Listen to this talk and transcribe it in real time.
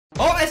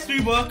OS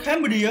River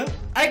Cambodia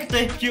ឯក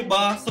ទេសព្យា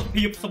បាលសុខ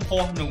ភាពសម្ផ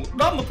ស្សនិងឧត្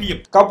តមភាព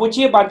កម្ពុ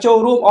ជាបានចូល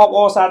រួមអបអ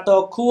រសាទរ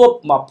ខួប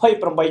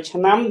28ឆ្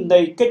នាំនៃ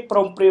កិច្ចព្រ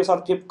មព្រៀងស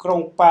ន្តិភាពក្រុ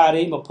ងប៉ា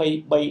រីស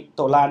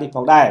$23នេះផ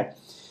ងដែរ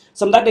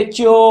សម្ដេចតេ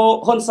ជោ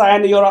ហ៊ុនសែន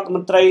នាយករដ្ឋម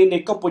ន្ត្រីនៃ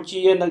កម្ពុ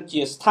ជានឹង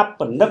ជាស្ថា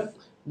បនិក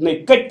នៃ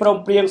កិច្ចព្រម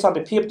ព្រៀងសន្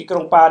តិភាពទីក្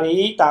រុងប៉ារី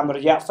សតាមរ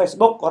យៈ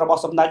Facebook រប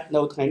ស់សម្ដេច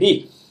នៅថ្ងៃនេះ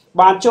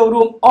បានចូល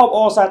រួមអបអ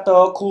រសាទ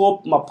រខួប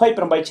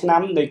28ឆ្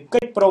នាំនៃ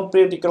កិច្ចព្រមព្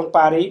រៀងទីក្រុង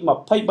ប៉ារីស$23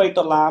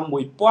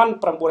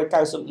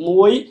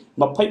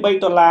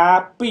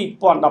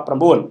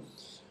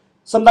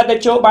 1991 សម្ដេចតេ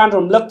ជោបាន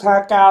រំលឹកថា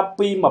កាល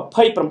ពី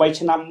28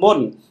ឆ្នាំមុន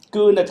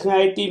គឺនៅថ្ងៃ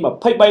ទី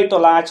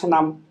$23ឆ្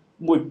នាំ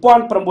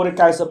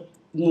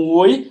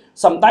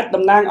1991សម្ដេច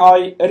តំណាងឲ្យ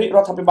រាជរ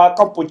ដ្ឋាភិបាល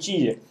កម្ពុជា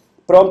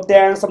ព្រម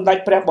ទាំងសម្ដេច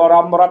ព្រះបរ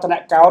មរតន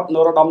កោដ្ឋន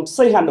រោត្តម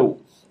សីហនុ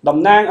តំ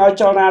ណាងឲ្យ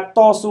ចលនាត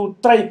ស៊ូ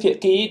ត្រីភា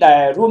គីដែ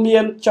លរួមមា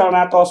នចល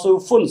នាតស៊ូ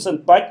ហ៊ុនស៊ិន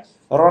ប៉ិច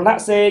រណ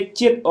សេរី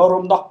ជាតិ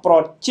រំដោះប្រ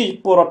ជា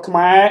ពលរដ្ឋខ្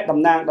មែរតំ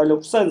ណាងដោយលោ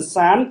កសឿន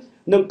សាន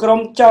និងក្រុម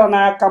ចល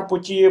នាកម្ពុ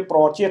ជាប្រ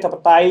ជាធិប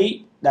តេយ្យ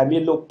ដែលមា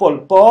នលោកប៉ុល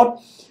ពត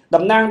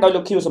តំណាងដោយ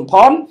លោកខៀវសំផ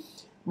ន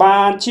បា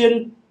នឈាន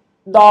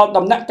ដល់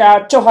ដំណាក់កាល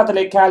ចុះហត្ថ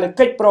លេខាលើ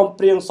កិច្ចព្រម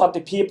ព្រៀងសន្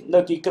តិភាពនៅ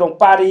ទីក្រុង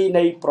ប៉ារីស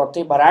នៃប្រ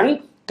ទេសបារាំង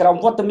ក្រុម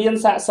វត្តមាន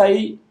សាក្សី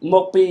ម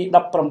កពី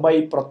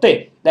18ប្រទេស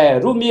ដែល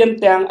រួមមាន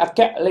ទាំងអគ្គ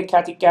លេខា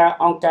ធិការ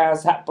អង្គការ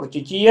សហប្រ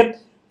ជាជាតិ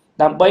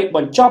ដើម្បីប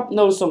ញ្ចប់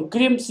នូវសង្គ្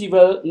រាមស៊ី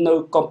វិលនៅ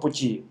កម្ពុ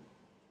ជា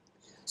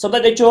សម្ដេ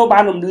ចតេជោបា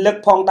នរំលឹក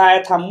ផងដែរ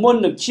ថាមុន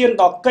នឹងឈាន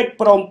ដល់កិច្ច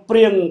ព្រមព្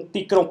រៀង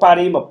ទីក្រុងប៉ា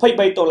រីស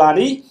$23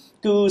នេះ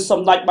គឺស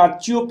ម្ដេចបាន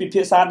ជួបពិ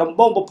ភាក្សាដំ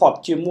បូងបំផុត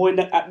ជាមួយ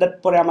នឹងអតីត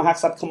ព្រះមហា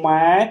ក្សត្រខ្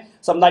មែរ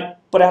សម្ដេច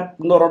ព្រះ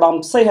នរោត្តម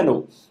សីហនុ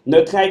នៅ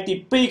ថ្ងៃទី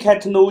2ខែ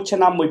ធ្នូឆ្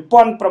នាំ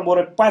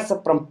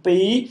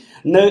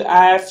1987នៅ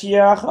ឯ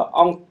Fier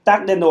អង់តា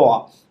ក់ដេណូ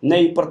នៃ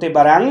ប្រទេស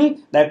បារាំង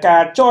ដែលកា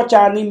រចរ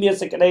ចានេះមាន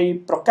សេចក្តី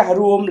ប្រកាស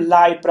រួម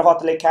ឡាយព្រះហត្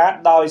ថលេខា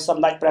ដោយស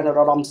ម្ដេចព្រះន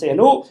រោត្តមសីហ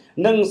នុ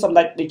និងសម្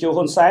ដេចតេជោ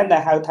ហ៊ុនសែនដែ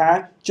លហៅថា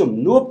ជំ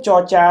នួបច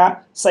រចា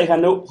សីហ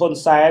នុហ៊ុន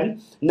សែន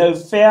នៅ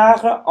Fier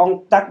អង់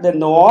តាក់ដេ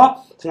ណូ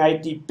ថ្ងៃ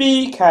ទី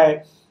2ខែ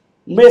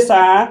មេ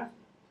សា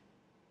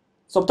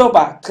សំទោស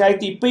បាទថ្ងៃ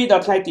ទី2ដ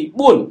ល់ថ្ងៃទី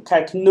4ខែ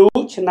ធ្នូ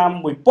ឆ្នាំ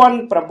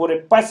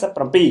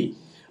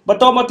1987បន្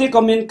តមកទៀត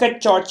ក៏មានកិច្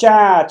ចចរចា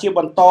ជាប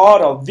ន្ត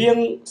រវាង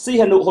ស៊ី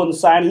ហនុហ៊ុន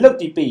សែនលើក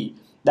ទី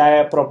2ដែល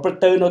ប្រព្រឹត្ត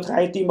ទៅនៅថ្ងៃ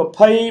ទី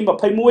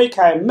21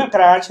ខែមក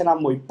រាឆ្នាំ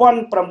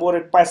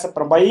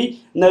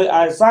1988នៅ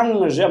ឯសាំង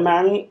ហ្សឺ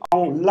ម៉ាំងអ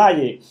ង់ឡាយ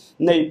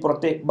នៃប្រ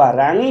ទេសបា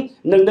រាំង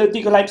និងនៅទី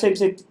កន្លែងផ្សេងៗ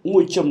មួ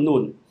យចំនួ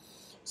ន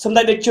សម្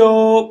ដេចតេជោ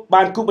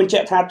បានគូបញ្ជា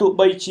ក់ថាទោះ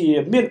បីជា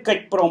មានកិច្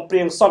ចព្រមព្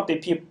រៀងសន្តិ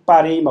ភាពប៉ា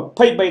រីស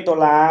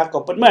$23ក៏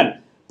ពិតមែន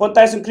ប៉ុន្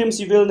តែសង្គ្រាម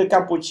ស៊ីវិលនៅក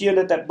ម្ពុជា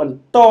នៅតែបន្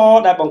ត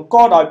ដែលបង្ក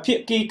ដោយភា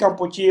គីកម្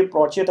ពុជាប្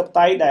រជាធិប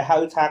តេយ្យដែលហៅ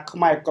ថាខ្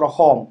មែរក្រហ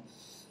ម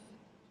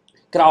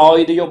ក្រោយ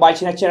នយោបាយ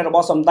ឈ្នះឈានរប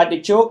ស់សម្ដេចតេ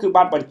ជោគឺ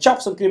បានបញ្ចប់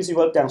សង្គ្រាមស៊ី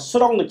វិលទាំងស្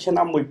រុងនៅឆ្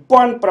នាំ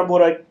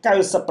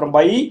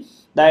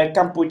1998ដែលក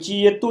ម្ពុជា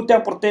ទូទាំ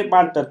ងប្រទេស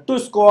បានទទួល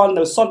ស្គាល់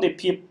នូវសន្តិ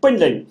ភាពពេញ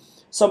លេញ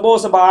សម្បូរ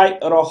សប្បាយ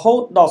រហូ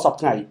តដល់សប្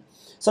តាហ៍ថ្ងៃ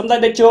សម្ដេច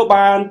តេជោ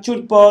បានជូន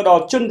ពរដ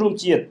ល់ជនរួម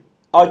ជាតិ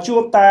ឲ្យជួ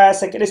បតែ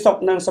សេចក្តីសុខ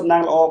និងសំណា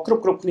ងល្អគ្រ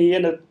ប់គ្នា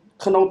នៅ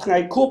ក្នុងថ្ងៃ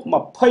ខួប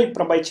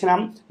28ឆ្នាំ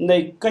នៃ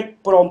កិច្ច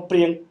ព្រមព្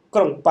រៀងក្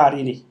រុងប៉ា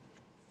រីសនេះ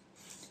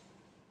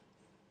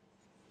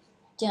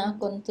ចា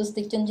គុណទស្ស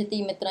និកជនជាទី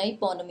មេត្រី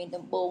ព័ត៌មាន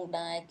ដំបូង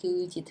ដែរគឺ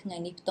ជាថ្ងៃ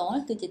នេះផ្ទាល់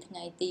គឺជាថ្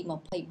ងៃទី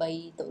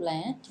23តុ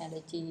លាចាដែ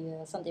លជា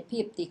សន្តិភា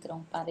ពទីក្រុ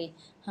ងប៉ារីស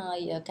ហើយ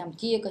កម្ពុ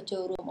ជាក៏ចូ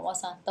លរួមអបអរ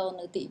សាទរ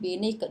នៅទិវា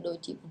នេះក៏ដូច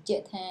ជាបញ្ជា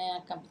ក់ថា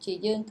កម្ពុជា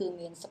យើងគឺ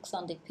មានសុខស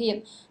ន្តិភាព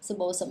សម្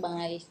បូរសប្បា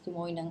យជា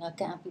មួយនឹង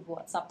ការអភិវ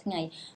ឌ្ឍសពថ្ងៃ